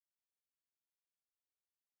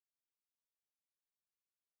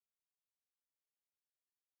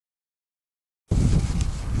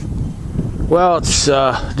Well, it's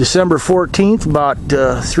December 14th, about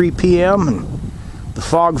 3 p.m. and the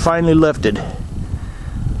fog finally lifted.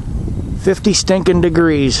 50 stinking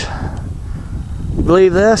degrees. You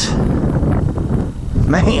believe this?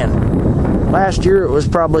 Man, last year it was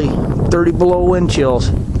probably 30 below wind chills.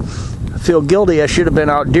 I feel guilty. I should have been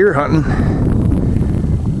out deer hunting.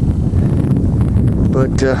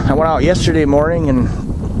 But I went out yesterday morning and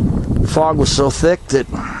the fog was so thick that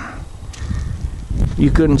you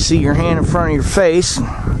couldn't see your hand in front of your face.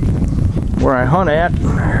 Where I hunt at,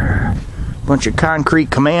 a bunch of concrete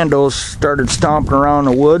commandos started stomping around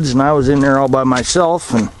the woods, and I was in there all by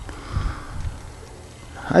myself, and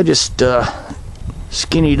I just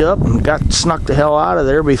skinnied up and snuck the hell out of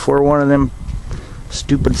there before one of them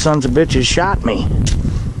stupid sons of bitches shot me.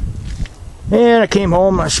 And I came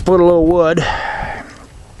home and I split a little wood.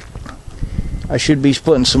 I should be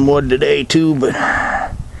splitting some wood today too, but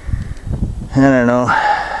I don't know.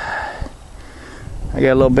 I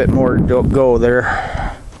got a little bit more to go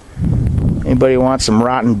there. Anybody want some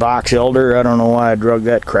rotten box elder? I don't know why I drug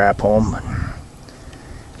that crap home, but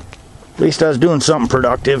at least I was doing something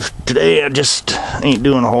productive. Today I just ain't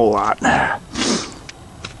doing a whole lot.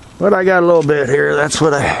 But I got a little bit here. That's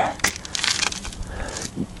what I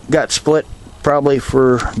got split probably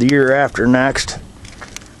for the year after next.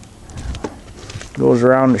 Goes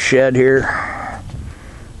around the shed here.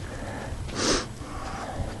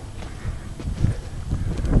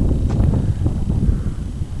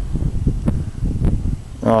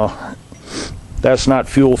 Oh, that's not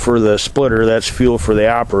fuel for the splitter, that's fuel for the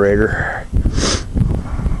operator.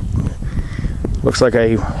 Looks like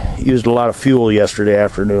I used a lot of fuel yesterday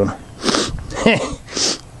afternoon.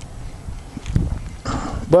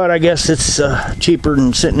 But I guess it's cheaper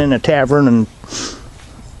than sitting in a tavern and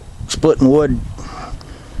splitting wood.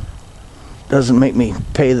 Doesn't make me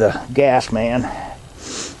pay the gas man.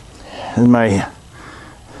 And my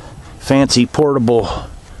fancy portable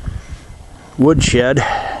woodshed.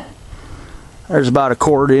 There's about a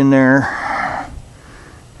cord in there.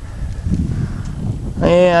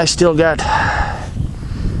 Yeah, I still got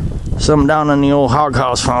some down in the old hog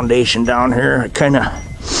house foundation down here. Kind of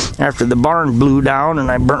after the barn blew down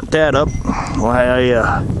and I burnt that up. Why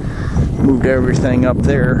I moved everything up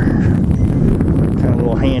there. Kind of a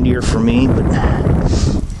little handier for me, but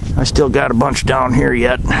I still got a bunch down here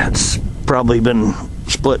yet. It's probably been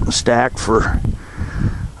split and stacked for,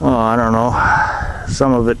 oh, I don't know,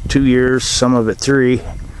 some of it 2 years, some of it 3.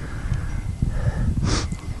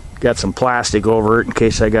 Got some plastic over it in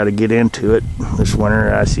case I got to get into it this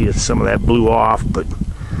winter. I see some of that blew off, but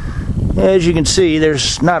as you can see,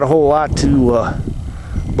 there's not a whole lot to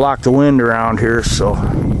block the wind around here, so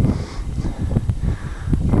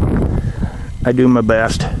I do my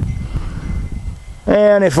best.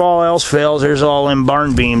 And if all else fails, there's all them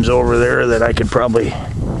barn beams over there that I could probably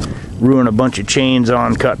ruin a bunch of chains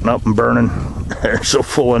on, cutting up and burning. They're so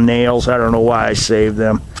full of nails, I don't know why I saved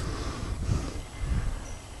them.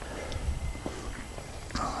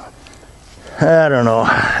 I don't know.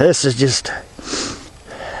 This is just...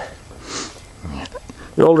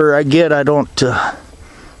 The older I get, I don't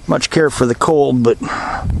much care for the cold, but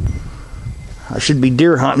I should be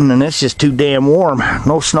deer hunting, and it's just too damn warm.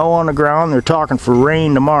 No snow on the ground. They're talking for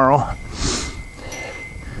rain tomorrow.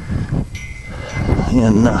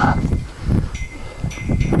 And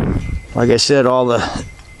like I said, all the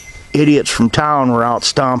idiots from town were out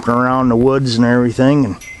stomping around the woods and everything,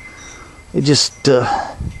 and it just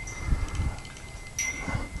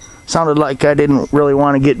sounded like I didn't really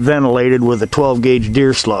want to get ventilated with a 12-gauge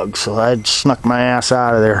deer slug, so I snuck my ass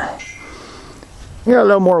out of there. Got a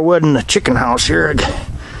little more wood in the chicken house here.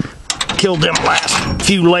 I killed them last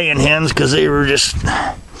few laying hens because they were just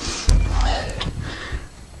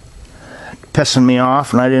pissing me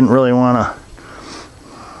off, and I didn't really want to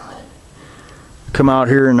come out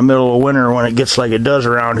here in the middle of winter when it gets like it does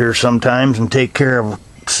around here sometimes and take care of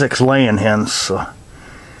 6 laying hens. So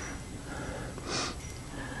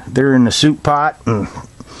they're in the soup pot, and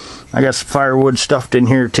I got some firewood stuffed in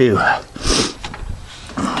here too.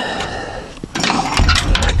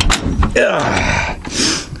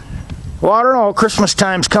 Well, I don't know, Christmas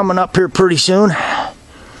time's coming up here pretty soon.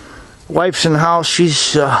 Wife's in the house,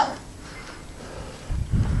 she's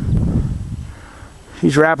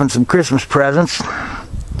wrapping some Christmas presents.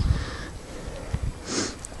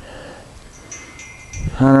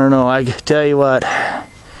 I don't know, I tell you what,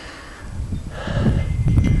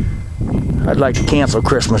 I'd like to cancel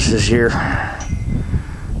Christmas this year.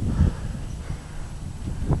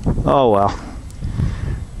 Oh well.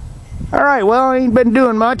 Alright, well, I ain't been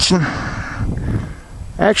doing much, and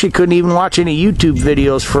I actually couldn't even watch any YouTube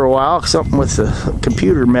videos for a while. Something with the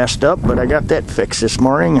computer messed up, but I got that fixed this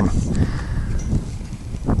morning. And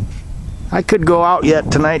I could go out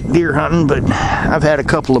yet tonight deer hunting, but I've had a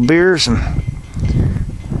couple of beers and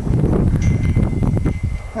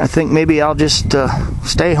I think maybe I'll just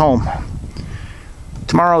stay home.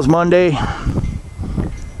 Tomorrow's Monday.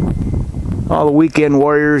 All the weekend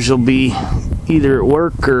warriors will be either at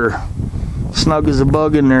work or snug as a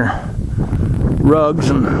bug in their rugs,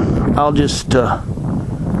 and I'll just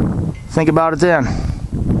think about it then.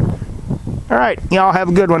 Alright, y'all have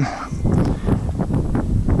a good one.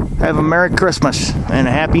 Have a Merry Christmas and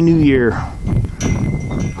a Happy New Year.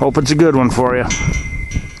 Hope it's a good one for you.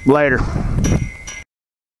 Later.